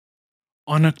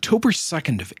On October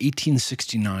 2nd of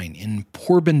 1869 in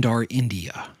Porbandar,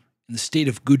 India, in the state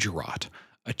of Gujarat,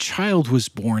 a child was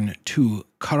born to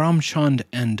Karamchand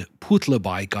and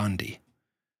Putlabai Gandhi.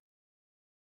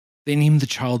 They named the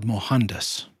child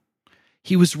Mohandas.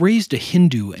 He was raised a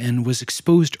Hindu and was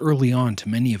exposed early on to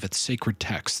many of its sacred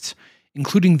texts,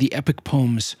 including the epic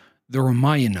poems the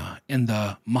Ramayana and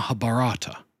the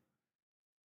Mahabharata.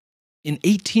 In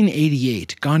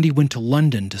 1888, Gandhi went to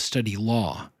London to study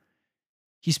law.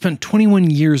 He spent 21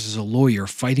 years as a lawyer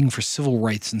fighting for civil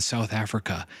rights in South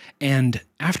Africa, and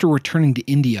after returning to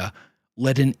India,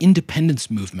 led an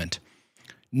independence movement,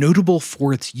 notable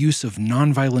for its use of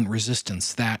nonviolent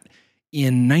resistance that,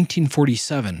 in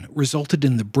 1947, resulted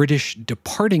in the British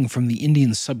departing from the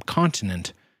Indian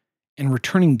subcontinent and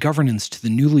returning governance to the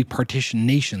newly partitioned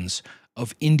nations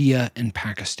of India and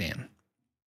Pakistan.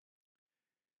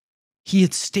 He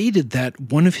had stated that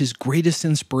one of his greatest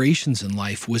inspirations in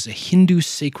life was a Hindu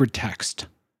sacred text,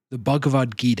 the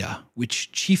Bhagavad Gita,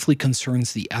 which chiefly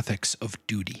concerns the ethics of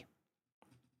duty.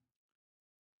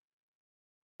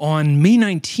 On May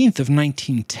 19th of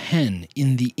 1910,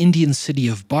 in the Indian city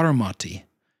of Baramati,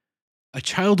 a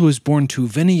child was born to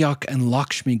Vinayak and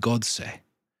Lakshmi Godse.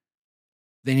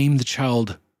 They named the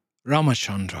child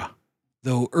Ramachandra,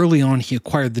 though early on he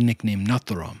acquired the nickname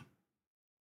Natharam.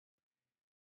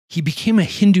 He became a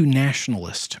Hindu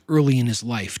nationalist early in his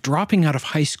life, dropping out of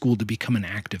high school to become an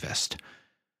activist.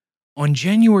 On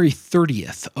January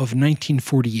 30th of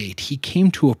 1948, he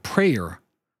came to a prayer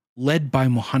led by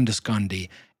Mohandas Gandhi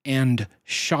and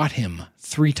shot him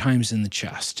 3 times in the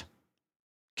chest,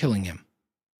 killing him.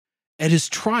 At his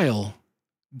trial,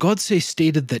 Godse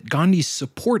stated that Gandhi's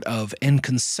support of and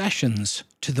concessions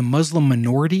to the Muslim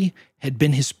minority had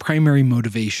been his primary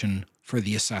motivation for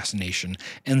the assassination,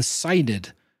 and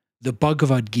cited the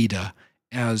Bhagavad Gita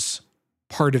as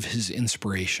part of his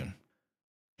inspiration.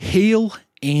 Hail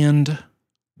and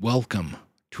welcome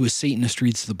to A Satanist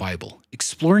Reads the Bible,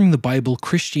 exploring the Bible,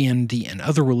 Christianity, and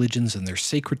other religions and their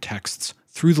sacred texts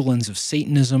through the lens of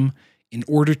Satanism in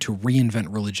order to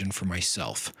reinvent religion for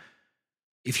myself.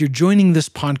 If you're joining this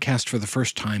podcast for the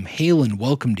first time, hail and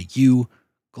welcome to you.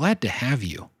 Glad to have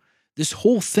you. This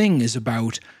whole thing is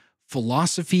about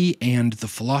philosophy and the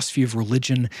philosophy of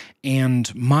religion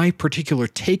and my particular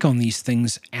take on these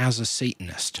things as a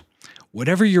Satanist.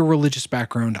 Whatever your religious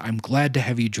background, I'm glad to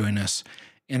have you join us,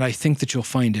 and I think that you'll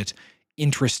find it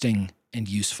interesting and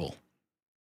useful.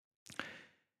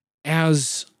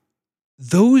 As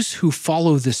those who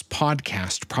follow this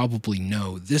podcast probably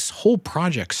know, this whole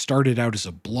project started out as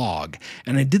a blog,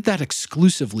 and I did that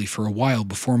exclusively for a while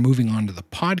before moving on to the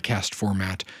podcast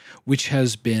format, which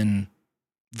has been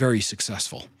very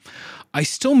successful. I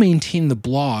still maintain the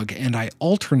blog, and I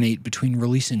alternate between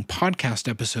releasing podcast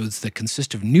episodes that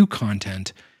consist of new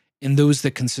content and those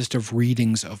that consist of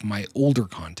readings of my older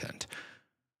content.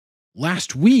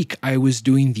 Last week, I was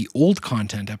doing the old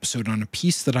content episode on a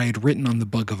piece that I had written on the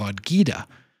Bhagavad Gita,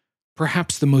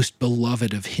 perhaps the most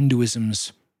beloved of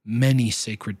Hinduism's many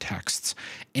sacred texts,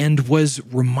 and was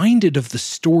reminded of the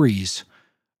stories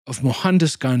of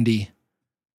Mohandas Gandhi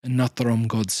and Natharam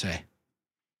Godse.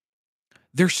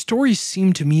 Their stories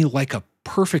seem to me like a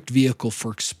perfect vehicle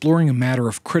for exploring a matter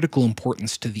of critical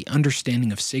importance to the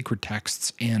understanding of sacred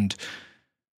texts and,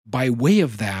 by way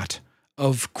of that,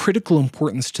 of critical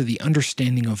importance to the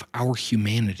understanding of our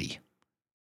humanity,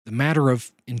 the matter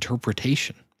of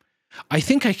interpretation. I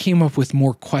think I came up with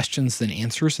more questions than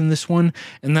answers in this one,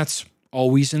 and that's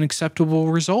always an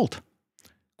acceptable result.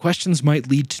 Questions might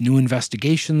lead to new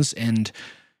investigations, and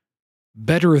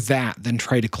better that than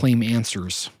try to claim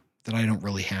answers that I don't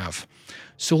really have.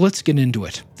 So let's get into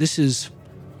it. This is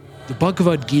the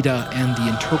Bhagavad Gita and the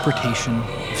interpretation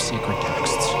of sacred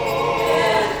texts.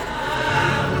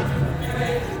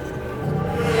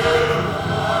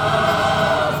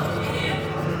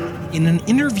 In an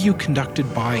interview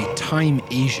conducted by Time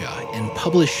Asia and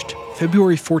published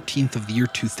February 14th of the year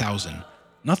 2000,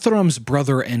 Natharam's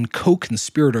brother and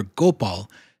co-conspirator Gopal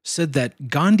said that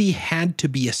Gandhi had to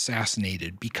be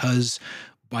assassinated because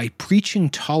by preaching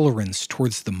tolerance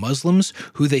towards the Muslims,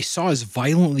 who they saw as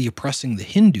violently oppressing the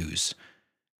Hindus,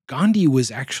 Gandhi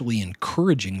was actually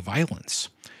encouraging violence.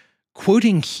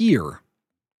 Quoting here,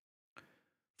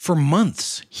 "For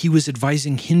months, he was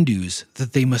advising Hindus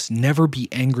that they must never be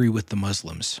angry with the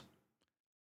Muslims."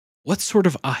 What sort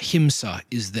of ahimsa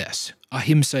is this?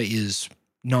 Ahimsa is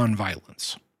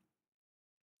nonviolence.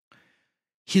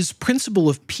 His principle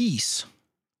of peace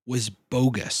was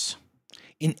bogus.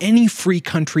 In any free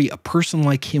country, a person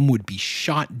like him would be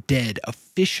shot dead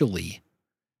officially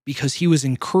because he was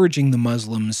encouraging the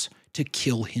Muslims to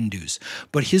kill Hindus,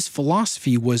 but his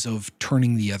philosophy was of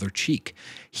turning the other cheek.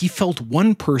 He felt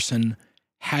one person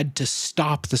had to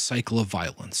stop the cycle of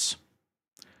violence.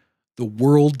 The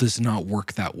world does not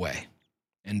work that way.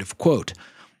 End of quote.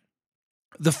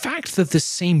 The fact that this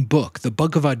same book, the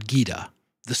Bhagavad Gita,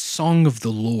 the Song of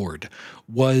the Lord,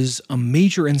 was a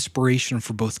major inspiration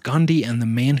for both Gandhi and the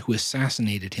man who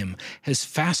assassinated him has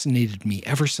fascinated me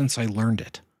ever since I learned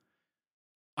it.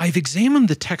 I've examined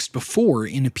the text before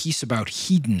in a piece about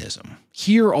hedonism.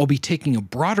 Here I'll be taking a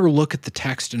broader look at the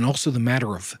text and also the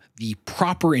matter of the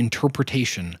proper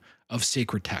interpretation of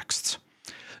sacred texts.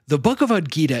 The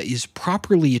Bhagavad Gita is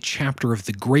properly a chapter of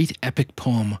the great epic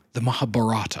poem, the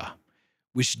Mahabharata,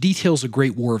 which details a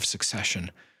great war of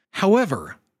succession.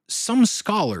 However, some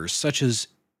scholars, such as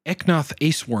Eknath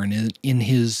Easwaran in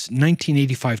his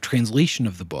 1985 translation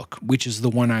of the book, which is the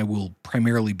one I will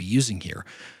primarily be using here,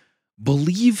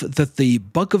 believe that the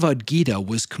Bhagavad Gita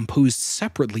was composed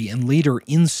separately and later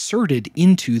inserted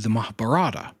into the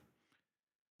Mahabharata.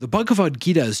 The Bhagavad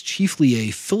Gita is chiefly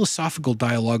a philosophical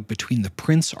dialogue between the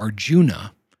prince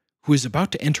Arjuna, who is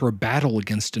about to enter a battle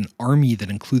against an army that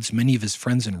includes many of his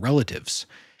friends and relatives,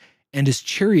 and his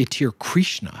charioteer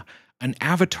Krishna, an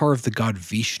avatar of the god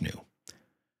Vishnu.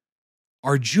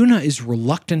 Arjuna is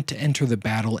reluctant to enter the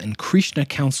battle, and Krishna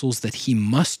counsels that he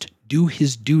must do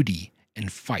his duty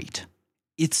and fight.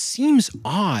 It seems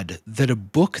odd that a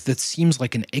book that seems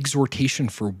like an exhortation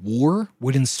for war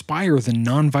would inspire the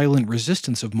nonviolent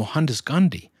resistance of Mohandas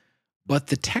Gandhi, but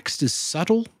the text is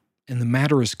subtle and the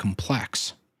matter is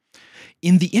complex.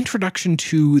 In the introduction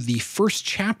to the first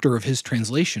chapter of his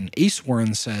translation,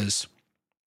 Easwaran says,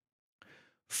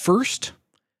 "First,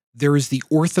 there is the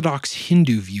orthodox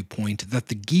Hindu viewpoint that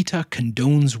the Gita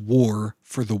condones war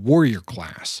for the warrior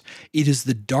class. It is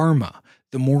the dharma,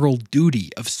 the moral duty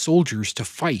of soldiers to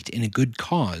fight in a good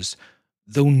cause,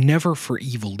 though never for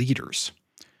evil leaders."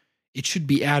 It should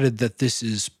be added that this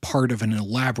is part of an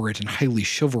elaborate and highly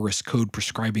chivalrous code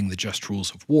prescribing the just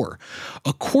rules of war.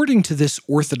 According to this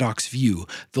orthodox view,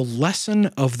 the lesson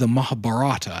of the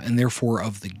Mahabharata, and therefore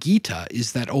of the Gita,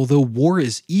 is that although war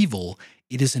is evil,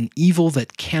 it is an evil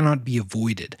that cannot be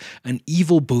avoided, an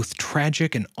evil both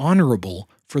tragic and honorable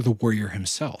for the warrior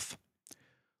himself.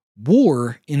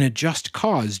 War in a just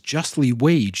cause justly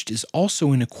waged is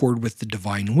also in accord with the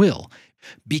divine will.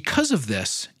 Because of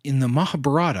this, in the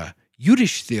Mahabharata,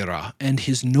 Yudhishthira and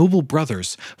his noble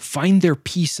brothers find their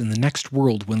peace in the next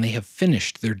world when they have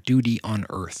finished their duty on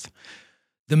earth.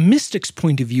 The mystics'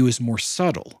 point of view is more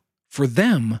subtle. For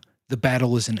them, the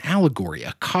battle is an allegory,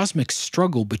 a cosmic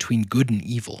struggle between good and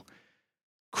evil.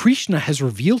 Krishna has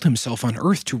revealed himself on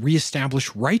earth to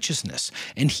reestablish righteousness,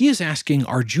 and he is asking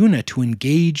Arjuna to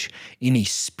engage in a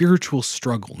spiritual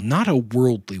struggle, not a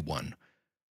worldly one.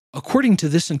 According to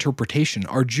this interpretation,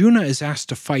 Arjuna is asked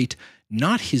to fight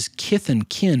not his kith and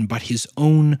kin, but his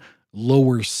own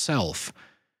lower self.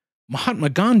 Mahatma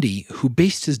Gandhi, who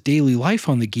based his daily life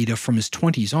on the Gita from his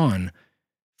 20s on,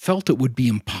 felt it would be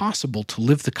impossible to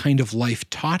live the kind of life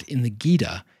taught in the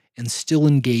Gita and still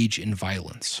engage in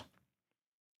violence.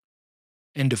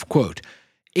 End of quote.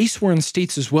 Easwaran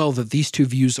states as well that these two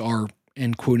views are,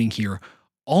 and quoting here,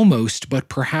 almost, but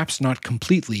perhaps not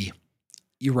completely,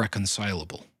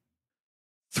 irreconcilable.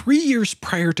 3 years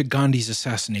prior to Gandhi's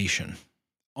assassination,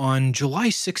 on July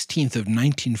 16th of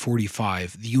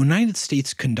 1945, the United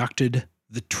States conducted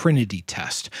the Trinity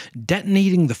test,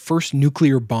 detonating the first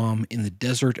nuclear bomb in the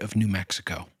desert of New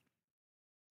Mexico.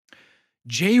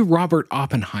 J. Robert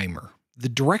Oppenheimer, the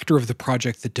director of the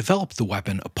project that developed the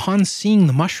weapon, upon seeing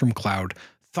the mushroom cloud,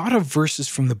 thought of verses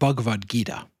from the Bhagavad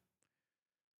Gita.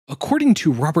 According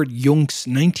to Robert Junk's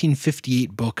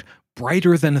 1958 book,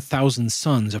 Brighter Than a Thousand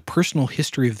Suns, A Personal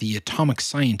History of the Atomic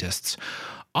Scientists,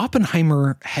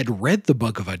 Oppenheimer had read the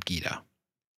Bhagavad Gita,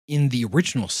 in the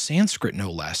original Sanskrit no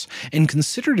less, and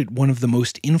considered it one of the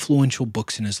most influential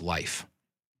books in his life.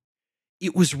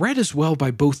 It was read as well by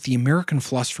both the American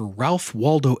philosopher Ralph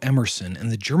Waldo Emerson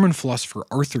and the German philosopher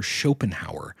Arthur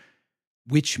Schopenhauer,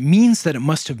 which means that it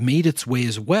must have made its way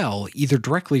as well, either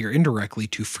directly or indirectly,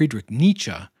 to Friedrich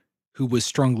Nietzsche, who was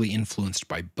strongly influenced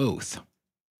by both.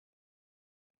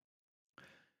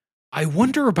 I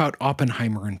wonder about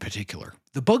Oppenheimer in particular.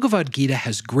 The Bhagavad Gita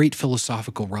has great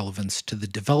philosophical relevance to the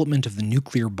development of the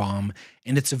nuclear bomb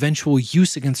and its eventual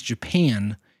use against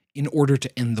Japan in order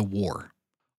to end the war.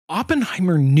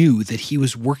 Oppenheimer knew that he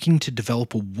was working to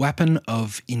develop a weapon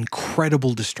of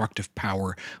incredible destructive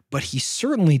power, but he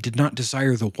certainly did not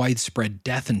desire the widespread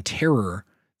death and terror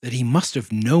that he must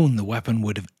have known the weapon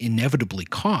would inevitably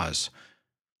cause.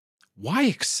 Why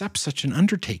accept such an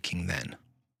undertaking then?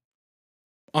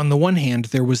 On the one hand,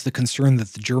 there was the concern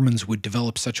that the Germans would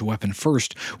develop such a weapon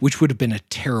first, which would have been a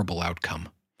terrible outcome.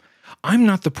 I'm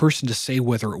not the person to say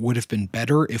whether it would have been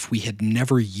better if we had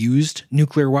never used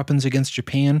nuclear weapons against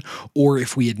Japan or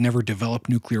if we had never developed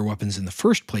nuclear weapons in the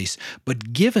first place,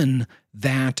 but given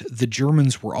that the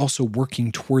Germans were also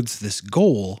working towards this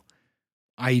goal,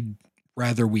 I'd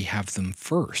rather we have them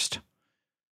first.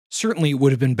 Certainly, it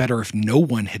would have been better if no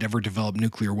one had ever developed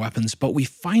nuclear weapons, but we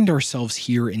find ourselves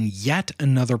here in yet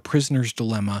another prisoner's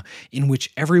dilemma in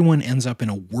which everyone ends up in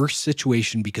a worse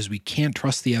situation because we can't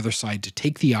trust the other side to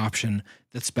take the option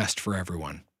that's best for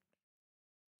everyone.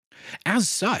 As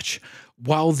such,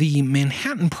 while the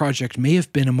Manhattan Project may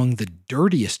have been among the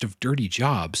dirtiest of dirty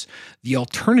jobs, the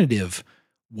alternative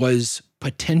was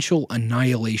potential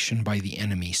annihilation by the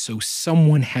enemy, so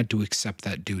someone had to accept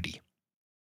that duty.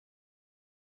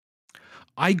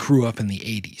 I grew up in the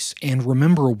 80s and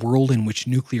remember a world in which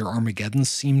nuclear Armageddon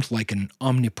seemed like an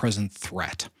omnipresent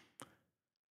threat.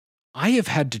 I have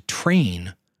had to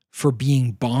train for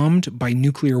being bombed by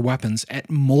nuclear weapons at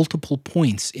multiple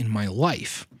points in my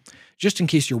life. Just in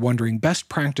case you're wondering, best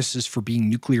practices for being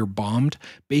nuclear bombed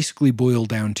basically boil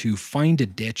down to find a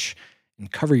ditch and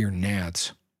cover your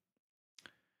nads.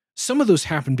 Some of those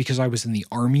happened because I was in the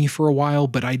army for a while,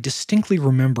 but I distinctly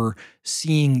remember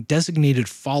seeing designated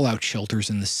fallout shelters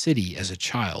in the city as a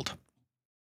child.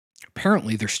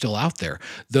 Apparently, they're still out there,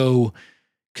 though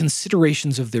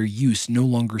considerations of their use no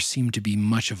longer seem to be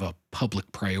much of a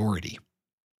public priority.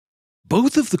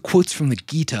 Both of the quotes from the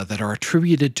Gita that are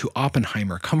attributed to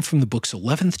Oppenheimer come from the book's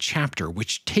 11th chapter,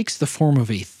 which takes the form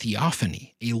of a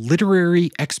theophany, a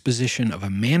literary exposition of a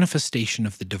manifestation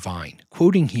of the divine.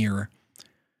 Quoting here,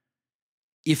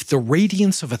 "If the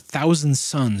radiance of 1,000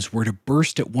 suns were to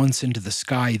burst at once into the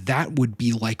sky, that would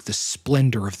be like the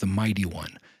splendor of the Mighty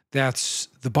One." That's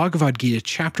the Bhagavad Gita,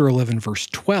 chapter 11, verse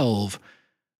 12,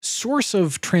 source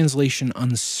of translation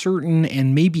uncertain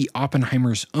and maybe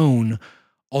Oppenheimer's own,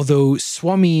 although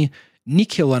Swami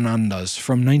Nikhilananda's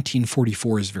from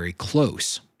 1944 is very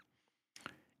close.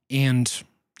 And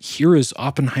here is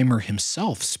Oppenheimer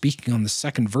himself speaking on the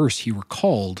second verse he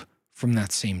recalled from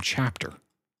that same chapter.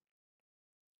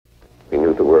 We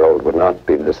knew the world would not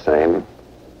be the same.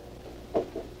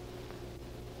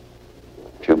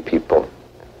 Few people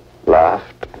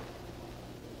laughed.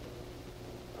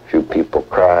 Few people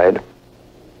cried.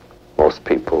 Most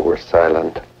people were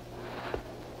silent.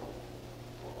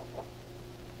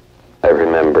 I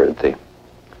remembered the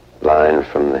line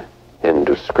from the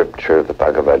Hindu scripture, the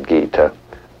Bhagavad Gita.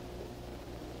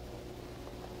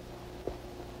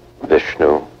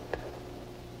 Vishnu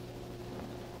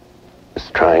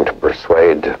is trying to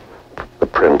persuade the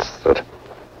prince that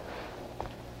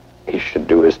he should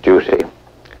do his duty,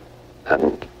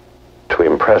 and to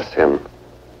impress him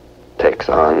takes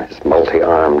on his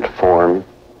multi-armed form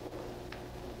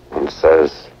and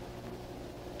says,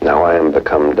 "Now I am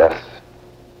become death,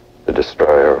 the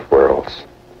destroyer of worlds."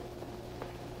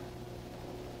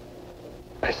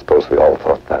 I suppose we all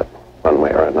thought that one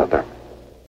way or another.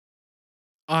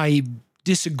 I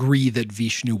disagree that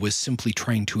Vishnu was simply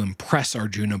trying to impress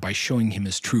Arjuna by showing him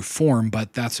his true form,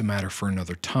 but that's a matter for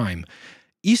another time.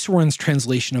 Iswaran's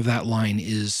translation of that line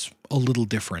is a little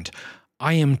different.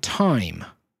 "I am time,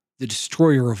 the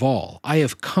destroyer of all. I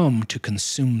have come to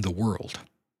consume the world."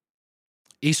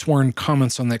 Iswaran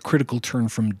comments on that critical turn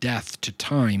from death to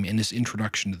time in his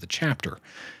introduction to the chapter.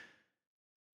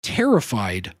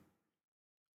 Terrified,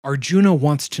 Arjuna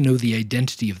wants to know the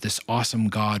identity of this awesome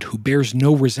god who bears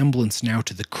no resemblance now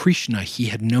to the Krishna he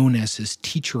had known as his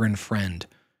teacher and friend.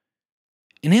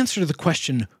 In answer to the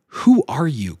question, "Who are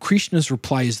you?" Krishna's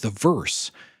reply is the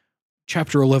verse,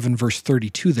 chapter 11, verse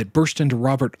 32, that burst into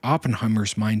Robert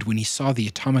Oppenheimer's mind when he saw the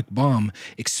atomic bomb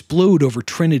explode over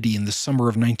Trinity in the summer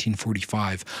of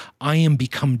 1945. "I am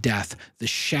become death, the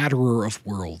shatterer of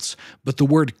worlds." But the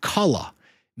word kala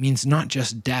means not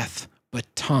just death,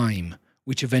 but time,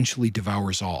 which eventually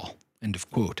devours all. End of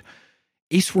quote.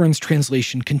 Iswaran's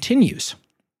translation continues.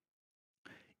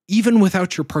 "Even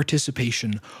without your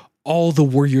participation, all the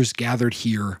warriors gathered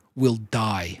here will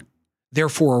die.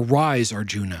 Therefore arise,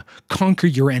 Arjuna, conquer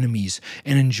your enemies,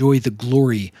 and enjoy the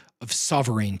glory of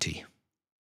sovereignty.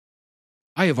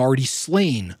 I have already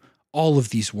slain all of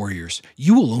these warriors.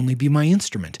 You will only be my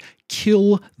instrument.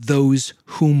 Kill those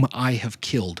whom I have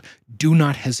killed. Do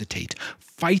not hesitate.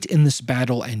 Fight in this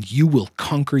battle, and you will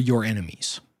conquer your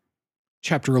enemies."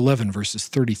 Chapter 11, verses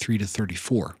 33 to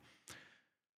 34.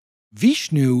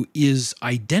 Vishnu is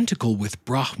identical with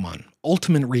Brahman,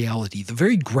 ultimate reality, the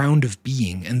very ground of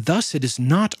being, and thus it is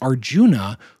not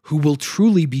Arjuna who will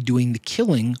truly be doing the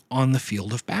killing on the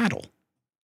field of battle.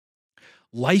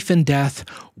 Life and death,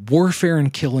 warfare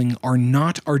and killing are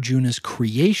not Arjuna's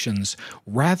creations.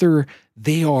 Rather,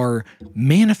 they are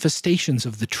manifestations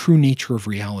of the true nature of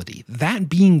reality. That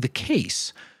being the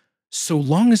case, so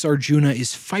long as Arjuna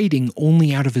is fighting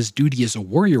only out of his duty as a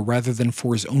warrior rather than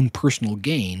for his own personal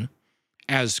gain,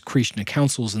 as Krishna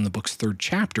counsels in the book's 3rd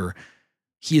chapter,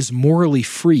 he is morally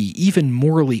free, even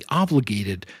morally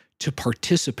obligated to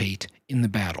participate in the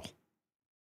battle.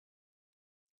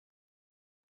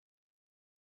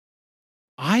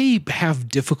 I have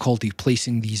difficulty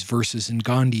placing these verses in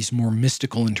Gandhi's more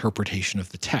mystical interpretation of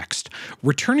the text.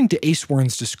 Returning to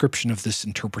Aiswaran's description of this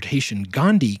interpretation,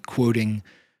 Gandhi, quoting,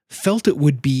 felt it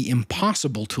would be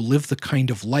impossible to live the kind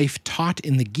of life taught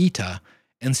in the Gita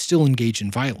and still engage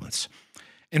in violence.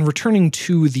 And returning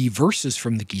to the verses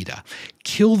from the Gita,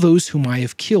 kill those whom I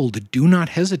have killed, do not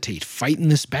hesitate, fight in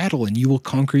this battle and you will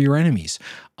conquer your enemies.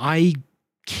 I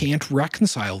can't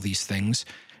reconcile these things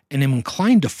and am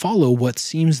inclined to follow what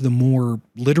seems the more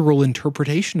literal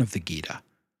interpretation of the Gita.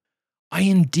 I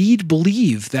indeed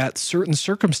believe that certain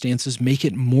circumstances make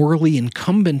it morally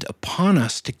incumbent upon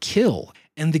us to kill,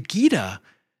 and the Gita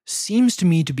seems to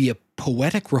me to be a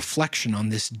poetic reflection on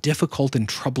this difficult and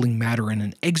troubling matter and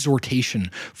an exhortation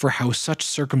for how such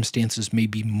circumstances may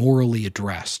be morally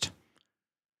addressed.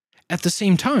 At the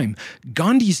same time,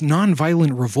 Gandhi's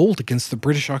nonviolent revolt against the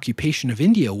British occupation of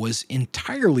India was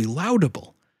entirely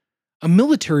laudable. A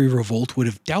military revolt would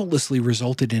have doubtlessly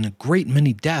resulted in a great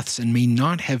many deaths and may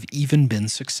not have even been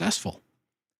successful.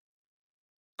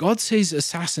 Godse's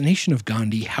assassination of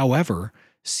Gandhi, however,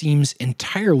 seems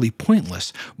entirely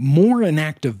pointless, more an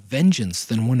act of vengeance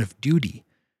than one of duty.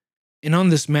 And on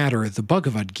this matter, the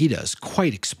Bhagavad Gita is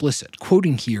quite explicit,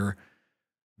 quoting here,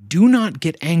 "Do not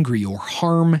get angry or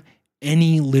harm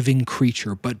any living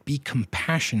creature, but be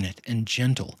compassionate and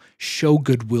gentle, show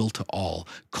goodwill to all,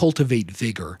 cultivate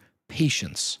vigor,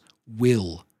 patience,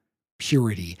 will,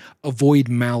 purity, avoid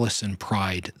malice and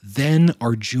pride. Then,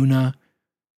 Arjuna,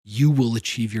 you will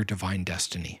achieve your divine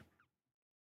destiny."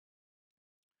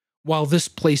 While this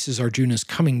places Arjuna's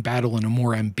coming battle in a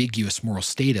more ambiguous moral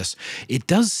status, it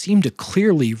does seem to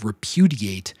clearly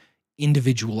repudiate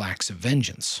individual acts of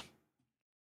vengeance.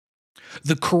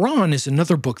 The Quran is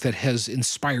another book that has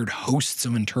inspired hosts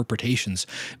of interpretations,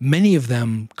 many of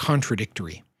them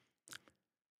contradictory.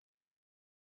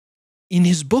 In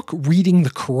his book Reading the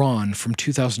Quran from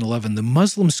 2011, the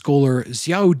Muslim scholar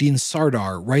Ziauddin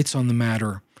Sardar writes on the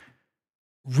matter,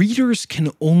 "Readers can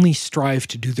only strive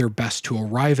to do their best to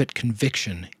arrive at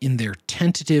conviction in their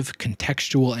tentative,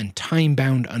 contextual, and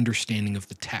time-bound understanding of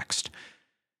the text.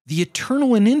 The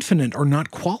eternal and infinite are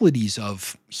not qualities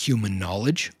of human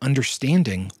knowledge,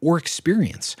 understanding, or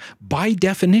experience. By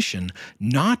definition,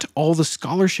 not all the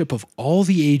scholarship of all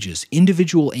the ages,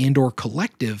 individual and or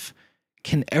collective,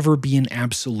 can ever be an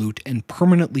absolute and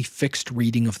permanently fixed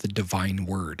reading of the divine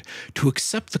word. To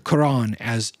accept the Quran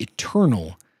as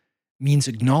eternal means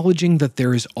acknowledging that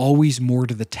there is always more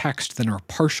to the text than our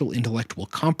partial intellect will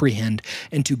comprehend,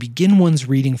 and to begin one's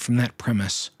reading from that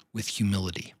premise with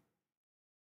humility."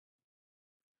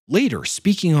 Later,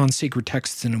 speaking on sacred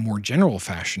texts in a more general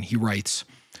fashion, he writes,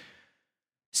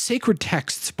 "Sacred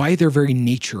texts, by their very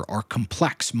nature, are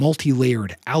complex,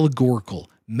 multi-layered, allegorical,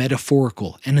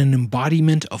 metaphorical, and an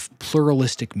embodiment of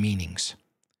pluralistic meanings.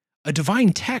 A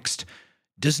divine text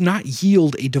does not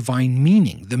yield a divine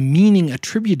meaning. The meaning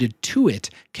attributed to it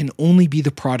can only be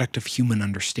the product of human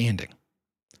understanding.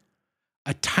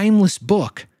 A timeless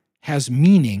book has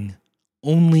meaning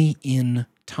only in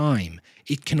time.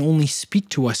 It can only speak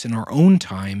to us in our own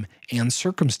time and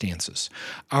circumstances.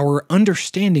 Our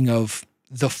understanding of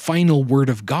the final word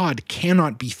of God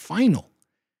cannot be final.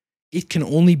 It can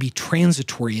only be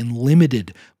transitory and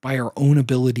limited by our own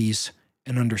abilities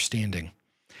and understanding.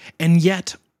 And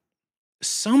yet,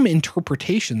 some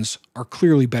interpretations are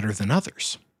clearly better than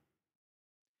others.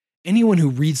 Anyone who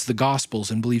reads the Gospels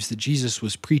and believes that Jesus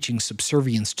was preaching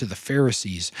subservience to the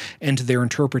Pharisees and to their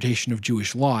interpretation of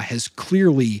Jewish law has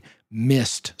clearly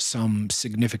missed some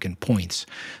significant points.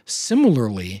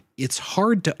 Similarly, it's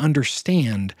hard to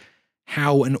understand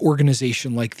how an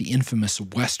organization like the infamous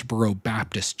Westboro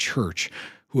Baptist Church,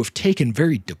 who have taken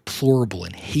very deplorable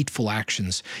and hateful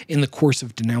actions in the course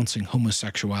of denouncing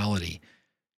homosexuality,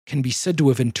 can be said to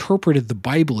have interpreted the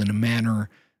Bible in a manner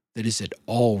that is at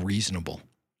all reasonable.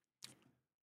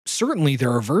 Certainly,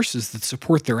 there are verses that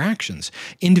support their actions.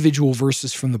 Individual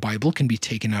verses from the Bible can be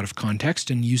taken out of context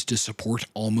and used to support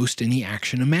almost any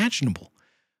action imaginable.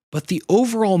 But the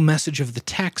overall message of the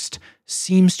text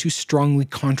seems to strongly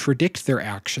contradict their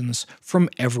actions from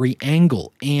every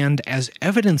angle, and as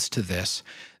evidence to this,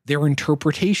 their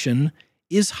interpretation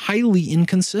is highly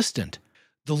inconsistent.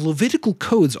 The Levitical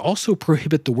codes also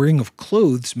prohibit the wearing of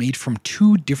clothes made from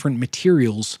two different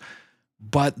materials,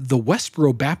 but the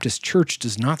Westboro Baptist Church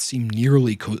does not seem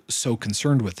nearly so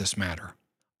concerned with this matter.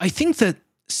 I think that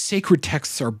sacred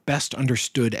texts are best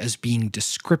understood as being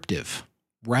descriptive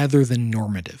rather than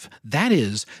normative. That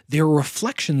is, they are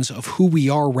reflections of who we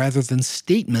are rather than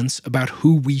statements about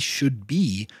who we should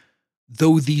be,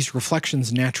 though these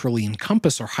reflections naturally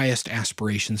encompass our highest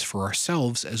aspirations for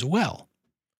ourselves as well.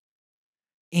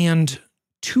 And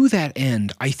to that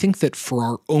end, I think that for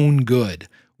our own good,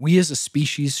 we as a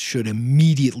species should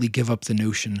immediately give up the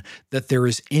notion that there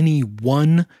is any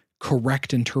one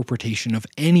correct interpretation of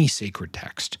any sacred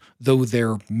text, though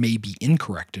there may be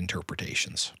incorrect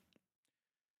interpretations.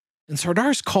 And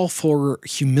Sardar's call for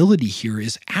humility here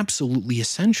is absolutely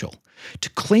essential. To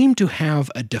claim to have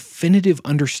a definitive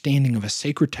understanding of a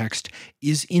sacred text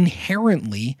is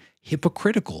inherently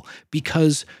hypocritical,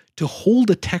 because to hold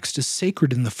a text as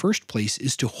sacred in the first place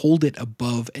is to hold it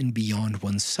above and beyond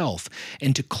oneself,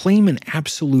 and to claim an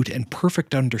absolute and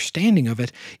perfect understanding of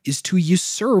it is to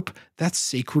usurp that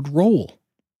sacred role.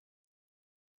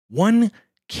 One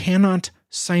cannot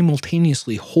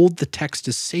simultaneously hold the text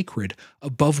as sacred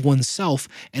above oneself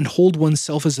and hold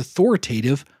oneself as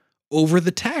authoritative over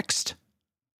the text.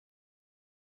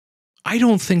 I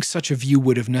don't think such a view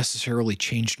would have necessarily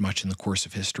changed much in the course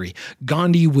of history.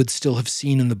 Gandhi would still have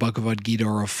seen in the Bhagavad Gita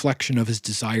a reflection of his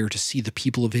desire to see the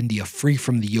people of India free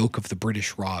from the yoke of the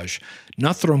British Raj.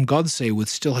 Nathuram Godse would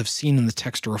still have seen in the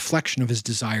text a reflection of his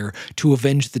desire to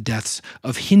avenge the deaths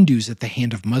of Hindus at the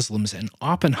hand of Muslims, and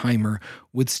Oppenheimer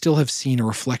would still have seen a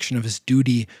reflection of his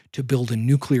duty to build a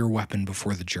nuclear weapon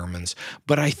before the Germans.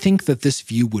 But I think that this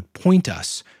view would point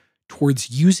us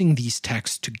towards using these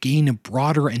texts to gain a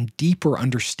broader and deeper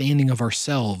understanding of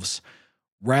ourselves,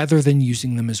 rather than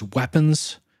using them as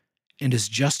weapons and as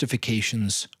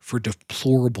justifications for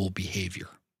deplorable behavior.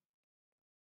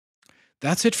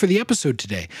 That's it for the episode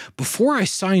today. Before I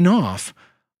sign off,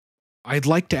 I'd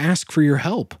like to ask for your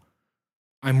help.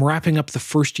 I'm wrapping up the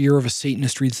first year of A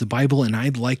Satanist Reads the Bible, and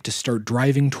I'd like to start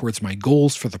driving towards my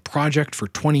goals for the project for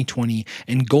 2020,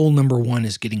 and goal number 1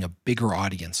 is getting a bigger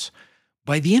audience.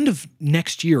 By the end of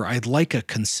next year, I'd like a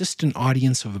consistent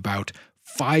audience of about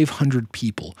 500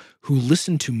 people who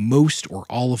listen to most or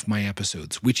all of my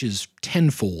episodes, which is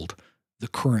tenfold the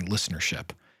current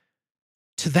listenership.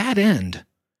 To that end,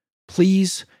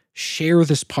 please share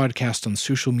this podcast on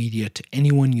social media to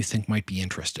anyone you think might be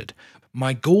interested.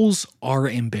 My goals are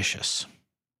ambitious,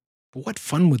 but what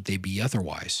fun would they be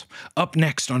otherwise? Up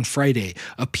next on Friday,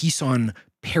 a piece on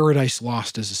Paradise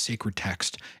Lost as a sacred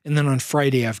text. And then on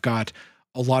Friday, I've got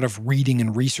a lot of reading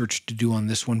and research to do on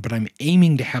this one, but I'm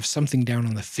aiming to have something down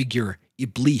on the figure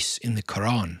Iblis in the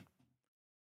Quran.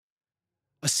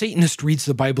 A Satanist Reads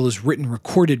the Bible is written,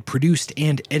 recorded, produced,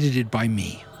 and edited by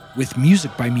me, with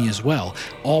music by me as well,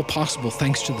 all possible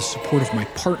thanks to the support of my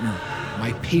partner,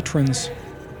 my patrons,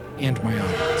 and my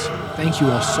audience. Thank you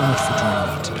all so much for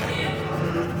joining me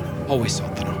today. Always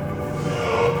something.